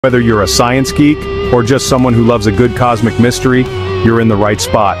Whether you're a science geek, or just someone who loves a good cosmic mystery, you're in the right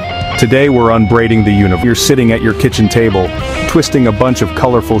spot. Today we're unbraiding the universe. You're sitting at your kitchen table, twisting a bunch of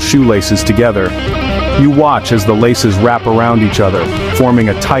colorful shoelaces together. You watch as the laces wrap around each other, forming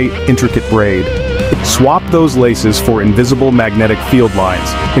a tight, intricate braid. Swap those laces for invisible magnetic field lines.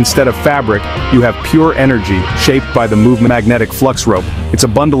 Instead of fabric, you have pure energy, shaped by the movement magnetic flux rope. It's a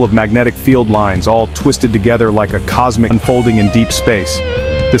bundle of magnetic field lines all twisted together like a cosmic unfolding in deep space.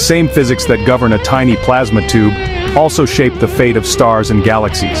 The same physics that govern a tiny plasma tube also shape the fate of stars and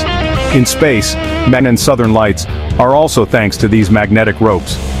galaxies. In space, magnetic and southern lights are also thanks to these magnetic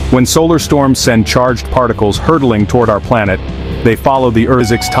ropes. When solar storms send charged particles hurtling toward our planet, they follow the Earth's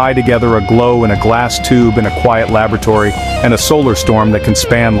physics, tie together a glow in a glass tube in a quiet laboratory, and a solar storm that can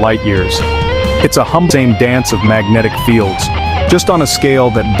span light years. It's a humble same dance of magnetic fields, just on a scale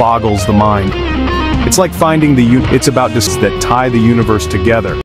that boggles the mind. It's like finding it's about that tie the universe together.